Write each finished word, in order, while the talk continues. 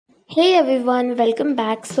Hey everyone, welcome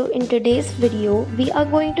back. So in today's video, we are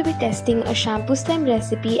going to be testing a shampoo slime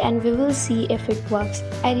recipe and we will see if it works.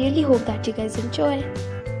 I really hope that you guys enjoy.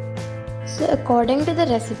 So according to the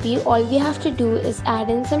recipe, all we have to do is add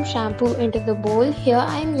in some shampoo into the bowl. Here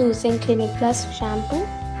I am using Clinic Plus shampoo.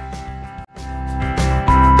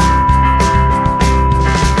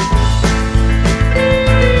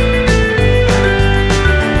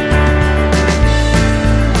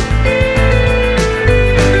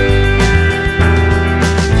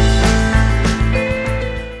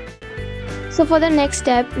 So for the next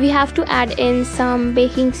step, we have to add in some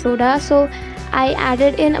baking soda. So I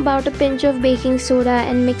added in about a pinch of baking soda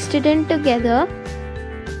and mixed it in together.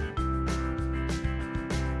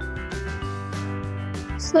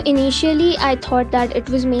 So initially I thought that it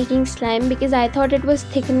was making slime because I thought it was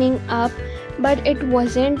thickening up, but it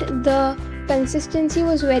wasn't. The consistency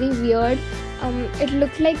was very weird. It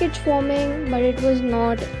looked like it's forming, but it was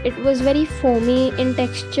not. It was very foamy in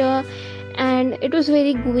texture and it was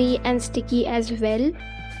very gooey and sticky as well.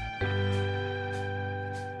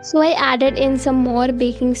 So I added in some more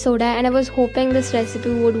baking soda and I was hoping this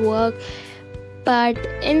recipe would work, but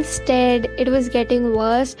instead it was getting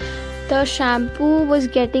worse. The shampoo was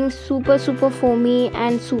getting super foamy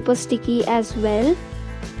and super sticky as well.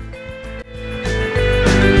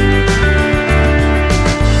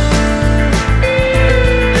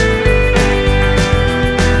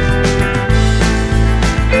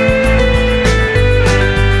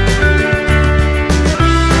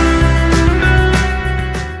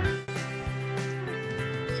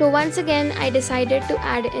 So once again I decided to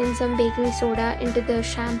add in some baking soda into the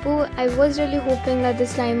shampoo. I was really hoping that the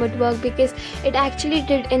slime would work because it actually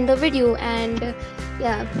did in the video, and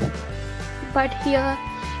yeah, but here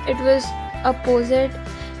it was opposite.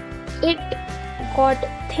 It got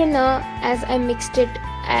thinner as I mixed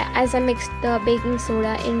the baking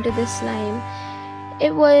soda into the slime.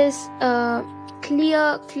 It was a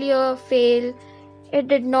clear fail. It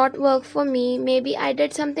did not work for me. Maybe I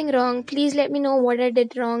did something wrong. Please let me know what I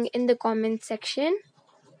did wrong in the comment section.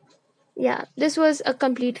 Yeah, this was a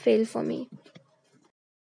complete fail for me.